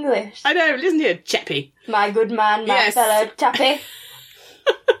so English. I know, listen here, Chappie. My good man, my fellow Chappie.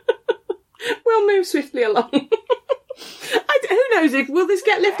 We'll move swiftly along. Who knows will this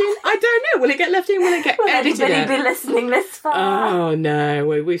get left in? I don't know. Will it get left in? Will it get edited out? Will anybody be listening this far? Oh, no.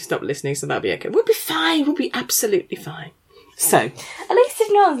 We've stopped listening, so that'll be okay. We'll be fine. We'll be absolutely fine. So. At least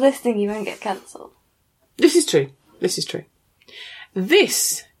if no one's listening, you won't get cancelled. This is true. This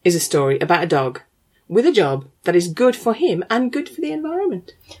is a story about a dog with a job that is good for him and good for the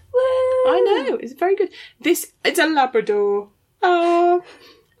environment. Woo! I know. It's very good. It's a Labrador.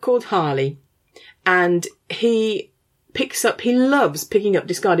 Called Harley. And he loves picking up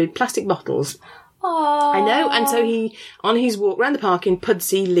discarded plastic bottles. Aww. I know. And so on his walk around the park in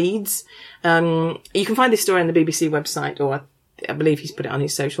Pudsey, Leeds, you can find this story on the BBC website, or I believe he's put it on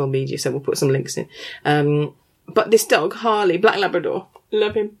his social media, so we'll put some links in. But this dog, Harley, Black Labrador,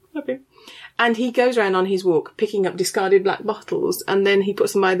 love him. And he goes around on his walk picking up discarded black bottles, and then he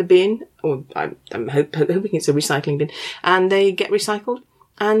puts them by the bin, or I'm hoping it's a recycling bin, and they get recycled.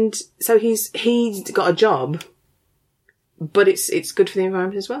 And so he's got a job, but it's good for the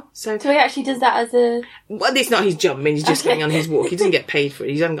environment as well. So he actually does that as a... Well, it's not his job. I mean, he's just going on his walk. He doesn't get paid for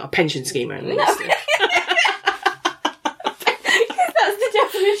it. He hasn't got a pension scheme or anything. No. That's the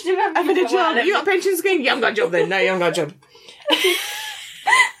definition of having a job. You got a pension scheme? You haven't got a job then. No, you haven't got a job.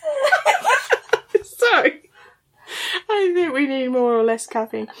 Sorry. I think we need more or less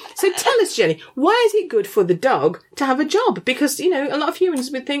caffeine. So tell us, Jenny, why is it good for the dog to have a job? Because, a lot of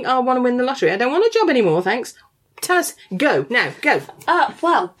humans would think, I want to win the lottery. I don't want a job anymore, thanks. Tell us. Go. Now, go.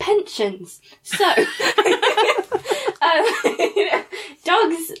 Well, pensions. So,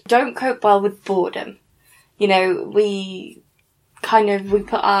 dogs don't cope well with boredom. We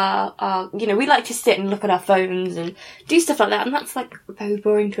put our we like to sit and look at our phones and do stuff like that, and that's, very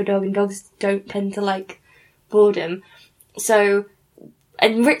boring to a dog, and dogs don't tend to like boredom. So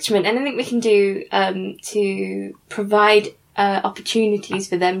enrichment, anything we can do to provide opportunities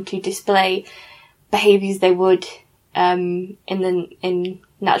for them to display behaviours they would in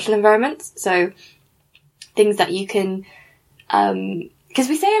natural environments. So things that you can, because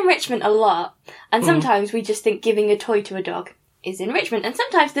we say enrichment a lot, and sometimes we just think giving a toy to a dog is enrichment, and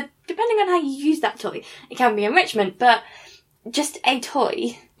sometimes depending on how you use that toy, it can be enrichment, but just a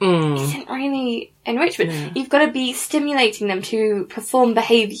toy isn't really enrichment. Yeah. You've got to be stimulating them to perform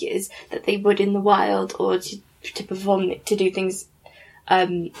behaviours that they would in the wild, or to do things,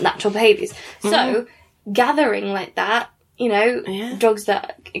 natural behaviours. So, gathering like that, dogs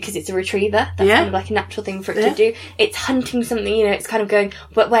because it's a retriever, that's kind of like a natural thing for it to do. It's hunting something, it's kind of going,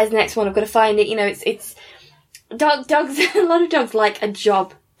 but where's the next one? I've got to find it, it's dogs, a lot of dogs like a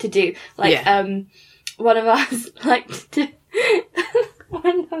job to do. Like, one of ours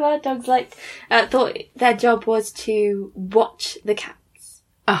one of our dogs thought their job was to watch the cats.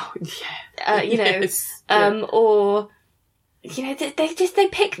 Oh, yeah. Yes. Or, they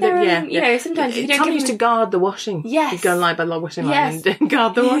pick their own, sometimes you don't Tom used to guard the washing. Yes. He'd go and lie by the washing line and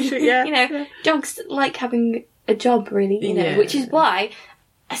guard the washing, dogs like having a job, really, which is why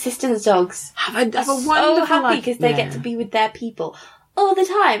assistance dogs have a wonderful so happy life. because they get to be with their people all the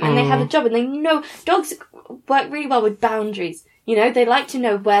time, and they have a job, and they know dogs work really well with boundaries. They like to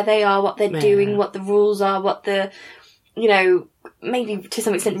know where they are, what they're doing, what the rules are, what the, maybe to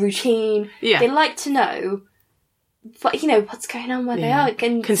some extent routine. Yeah. They like to know, what's going on where they are.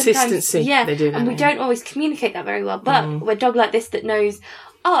 And consistency. They do. And we don't always communicate that very well. But with a dog like this that knows,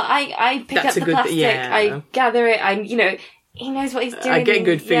 I pick up the plastic, I gather it, he knows what he's doing. I get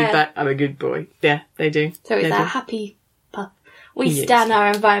good feedback. I'm a good boy. Yeah, they do. So it's our happy pup. We stand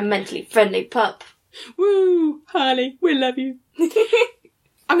our environmentally friendly pup. Woo, Harley, we love you.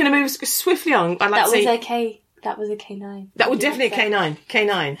 I'm going to move swiftly on. That was a K9. That was definitely a K9.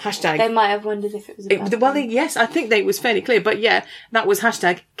 K9. Hashtag. They might have wondered if it was a bad well, yes, I think it was fairly clear. But yeah, that was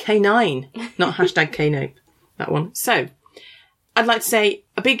hashtag K9, not hashtag K-Nope. That one. So, I'd like to say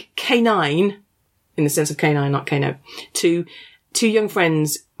a big K9, in the sense of K9, not K-Nope, to two young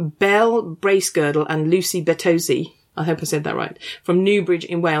friends, Belle Bracegirdle and Lucy Bertozzi. I hope I said that right. From Newbridge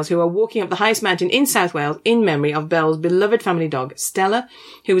in Wales, who are walking up the highest mountain in South Wales in memory of Belle's beloved family dog, Stella,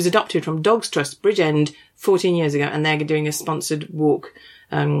 who was adopted from Dogs Trust Bridgend 14 years ago, and they're doing a sponsored walk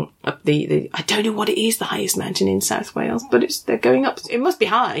up the I don't know what it is, the highest mountain in South Wales, but they're going up. It must be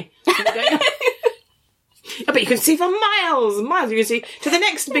high. I bet you can see for miles. You can see to the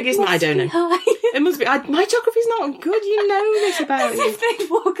next biggest. I don't know. It must be. My geography's not good. You know this about you. If they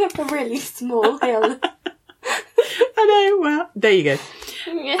walk up a really small hill. I know. Well, there you go.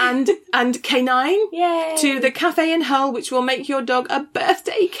 And K9 to the cafe in Hull, which will make your dog a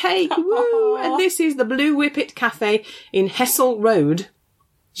birthday cake. Woo! And this is the Blue Whippet Cafe in Hessel Road.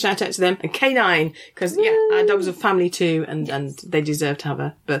 Shout out to them. And K9, because our dogs are family too, and they deserve to have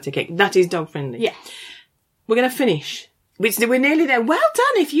a birthday cake. That is dog friendly. Yeah. We're going to finish. We're nearly there. Well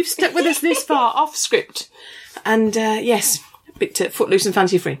done if you've stuck with us this far off script. And yes, a bit Footloose and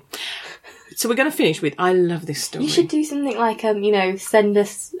Fancy Free. So we're going to finish with, I love this story. You should do something like, send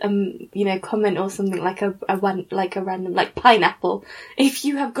us, comment or something like a random, like pineapple, if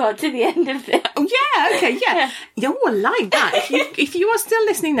you have got to the end of it. Oh, yeah, okay, yeah. Oh, I like that. If you are still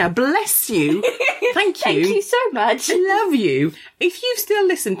listening now, bless you. Thank you. Thank you so much. I love you. If you've still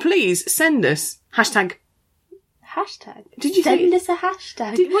listened, please send us hashtag. Did you send us a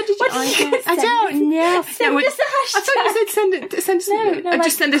hashtag? What did you say? I don't know. Send us a hashtag. I thought you said send us. No,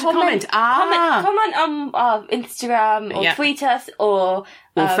 just send us a comment. Comment on our Instagram or tweet us or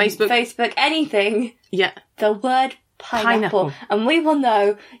Facebook, anything. Yeah. The word pineapple. And we will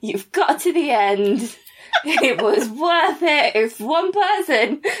know you've got to the end. It was worth it if one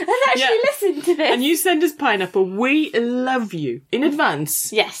person has actually listened to this. And you send us pineapple. We love you in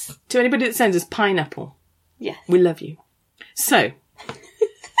advance. Yes. To anybody that sends us pineapple. Yes. We love you. So,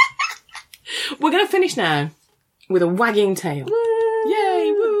 we're going to finish now with a wagging tail. Woo!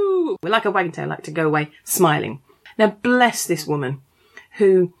 Yay, woo! We like a wagging tail, like to go away smiling. Now, bless this woman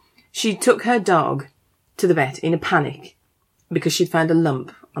who, she took her dog to the vet in a panic because she'd found a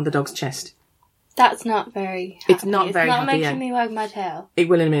lump on the dog's chest. That's not very happy. It's not very happy. It's not making me wag my tail. It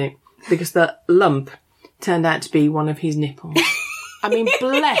will in a minute, because the lump turned out to be one of his nipples. I mean,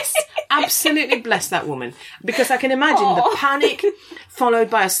 bless, absolutely bless that woman. Because I can imagine the panic,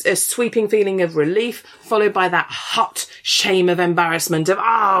 followed by a sweeping feeling of relief, followed by that hot shame of embarrassment of,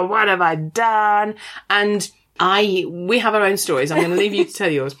 what have I done? And we have our own stories. I'm going to leave you to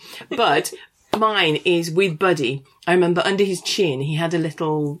tell yours. But mine is with Buddy. I remember under his chin, he had a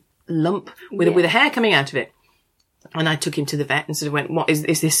little lump with a hair coming out of it. And I took him to the vet and sort of went, what is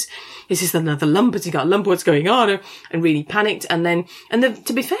this another lump? Has he got a lump? What's going on? And really panicked.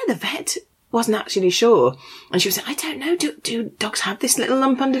 To be fair, the vet wasn't actually sure. And she was like, I don't know, do dogs have this little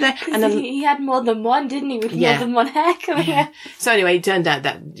lump under there? And then he had more than one, didn't he? With more than one hair coming out. So anyway, it turned out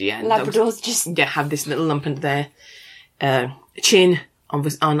that, Labradors dogs, just... have this little lump under their chin,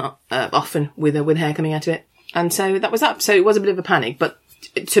 often with hair coming out of it. And so that was that. So it was a bit of a panic, but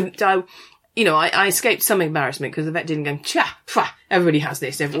I escaped some embarrassment because the vet didn't go, cha, pwah, everybody has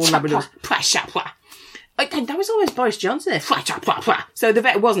this, all Labradors, pwah, sha, pwah. That was always Boris Johnson there, pwah, cha, pwah, pwah. So the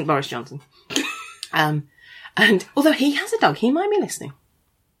vet wasn't Boris Johnson. And although he has a dog, he might be listening.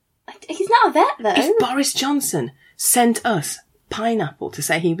 He's not a vet, though. If Boris Johnson sent us pineapple to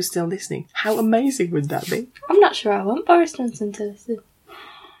say he was still listening, how amazing would that be? I'm not sure I want Boris Johnson to listen.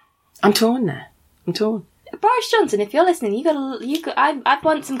 I'm torn now. I'm torn. Boris Johnson, if you're listening, I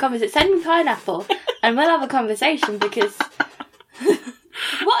want some conversation. Send me pineapple, and we'll have a conversation. Because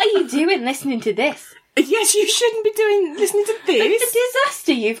what are you doing listening to this? Yes, you shouldn't be listening to this. It's a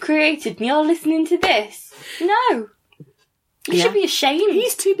disaster you've created, and you're listening to this. No, you should be ashamed.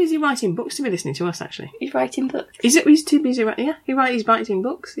 He's too busy writing books to be listening to us. Actually, he's writing books. He's too busy writing. Yeah, he's writing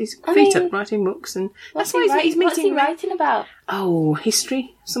books. He's feet up writing books, and that's why he's meeting. What's he writing about? Oh,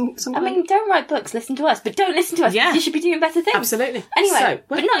 history. Something. I mean, don't write books. Listen to us, but don't listen to us. Yeah, you should be doing better things. Absolutely. Anyway,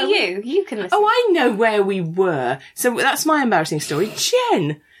 but not you. You can listen. Oh, I know where we were. So that's my embarrassing story.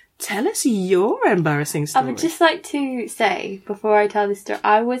 Jen, tell us your embarrassing story. I would just like to say before I tell this story,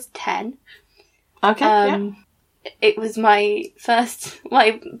 I was 10. Okay. It was my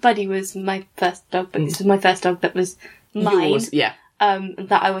buddy was my first dog, but this was my first dog that was mine. Yours, yeah.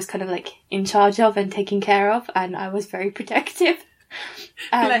 That I was kind of like in charge of and taking care of, and I was very protective.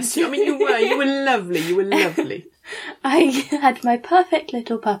 Bless you. I mean, you were lovely. I had my perfect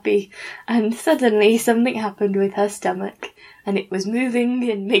little puppy, and suddenly something happened with her stomach, and it was moving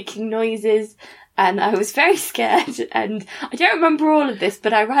and making noises. And I was very scared, and I don't remember all of this,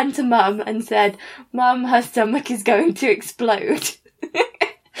 but I ran to Mum and said, Mum, her stomach is going to explode.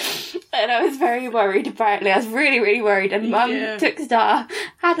 And I was very worried, apparently. I was really, really worried. And Mum took Star,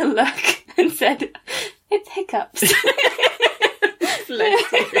 had a look, and said, it's hiccups.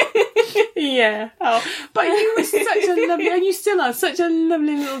 Yeah. Oh, but you were such a lovely, and you still are such a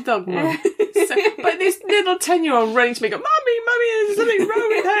lovely little dog, Mum. But this little 10-year-old running to me, go, Mummy, there's something wrong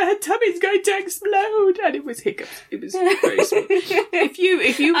with her. Her tummy's going to explode, and it was hiccups. It was very small.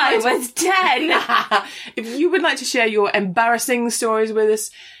 If you, I was 10. If you would like to share your embarrassing stories with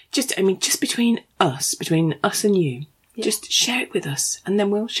us, just between us and you, just share it with us, and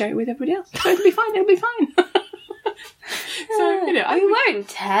then we'll share it with everybody else. So it'll be fine. So, we won't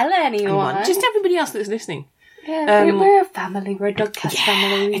tell anyone. Just everybody else that's listening. Yeah, we're a family. We're a Dogcast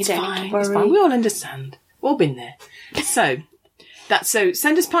family. It's fine. We all understand. We've all been there. So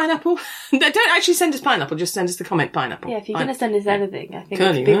send us pineapple. Don't actually send us pineapple. Just send us the comment pineapple. Yeah, if you're going to send us anything, I think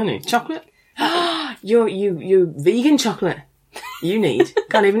Curly, chocolate. you vegan chocolate. You need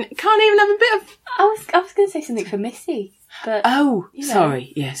can't even have a bit of. I was going to say something for Missy, but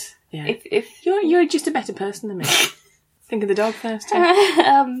sorry. Yes. Yeah. If you're just a better person than me. Think of the dog first.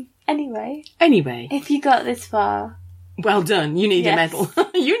 Anyway, if you got this far, well done. You need a medal.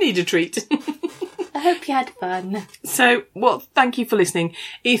 You need a treat. I hope you had fun. So, thank you for listening.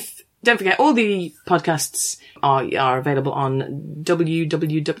 Don't forget, all the podcasts are available on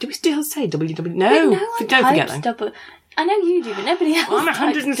www. Do we still say www? No, don't forget them. I know you do, but nobody else. I'm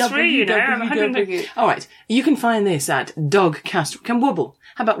 103, you know. I'm 103. All right, you can find this at Dogcast. Can Wobble?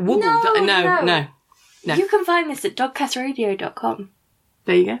 How about Wobble? No. You can find this at dogcastradio.com.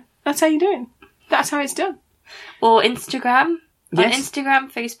 There you go. That's how you do it. That's how it's done. Or Instagram. Yes. On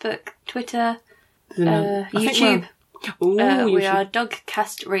Instagram, Facebook, Twitter, YouTube. YouTube. We are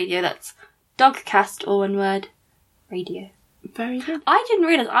Dogcast Radio. That's Dogcast, all one word, radio. Very good. I didn't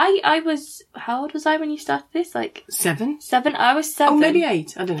realise. I was... How old was I when you started this? 7? 7? I was 7. Oh, maybe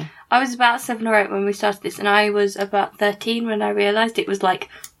 8. I don't know. I was about 7 or 8 when we started this, and I was about 13 when I realised it was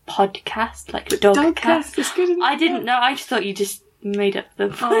podcast, Dogcast. Is good. I didn't know. I just thought you just made up the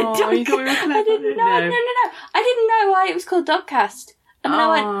you thought we were clever. I didn't know. No. I didn't know why it was called Dogcast. And then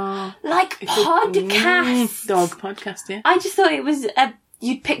I went, podcast. Dog podcast, yeah. I just thought it was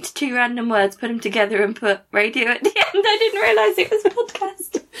you'd picked 2 random words, put them together and put radio at the end. I didn't realise it was a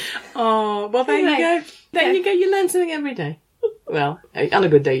podcast. Oh, well, there you go. There you go. You learn something every day. Well, on a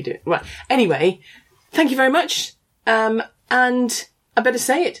good day you do it. Right. Anyway, thank you very much. And I better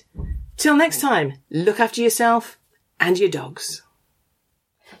say it. Till next time, look after yourself and your dogs.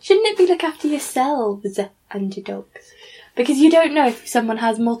 Shouldn't it be look after yourselves and your dogs? Because you don't know if someone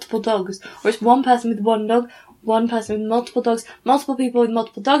has multiple dogs, or it's one person with one dog, one person with multiple dogs, multiple people with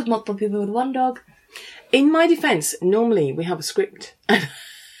multiple dogs, multiple people with one dog. In my defence, normally we have a script. I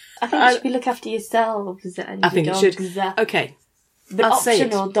think it should be look after yourselves and I think your it dogs. should. Okay. The I'll say it.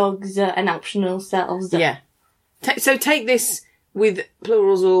 optional dogs and optional selves. Yeah. So take this with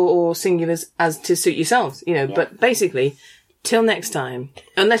plurals or singulars as to suit yourselves, you know, but basically, till next time,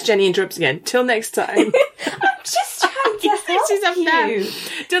 unless Jenny interrupts again, till next time. I'm just trying to help you.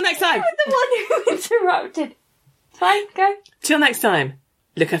 Till next time. You're the one who interrupted. Fine, go. Till next time,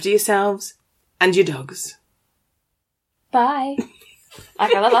 look after yourselves and your dogs. Bye.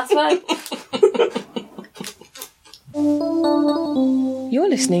 I got the last one. You're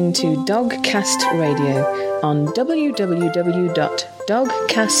listening to Dogcast Radio on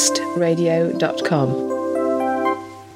www.dogcastradio.com.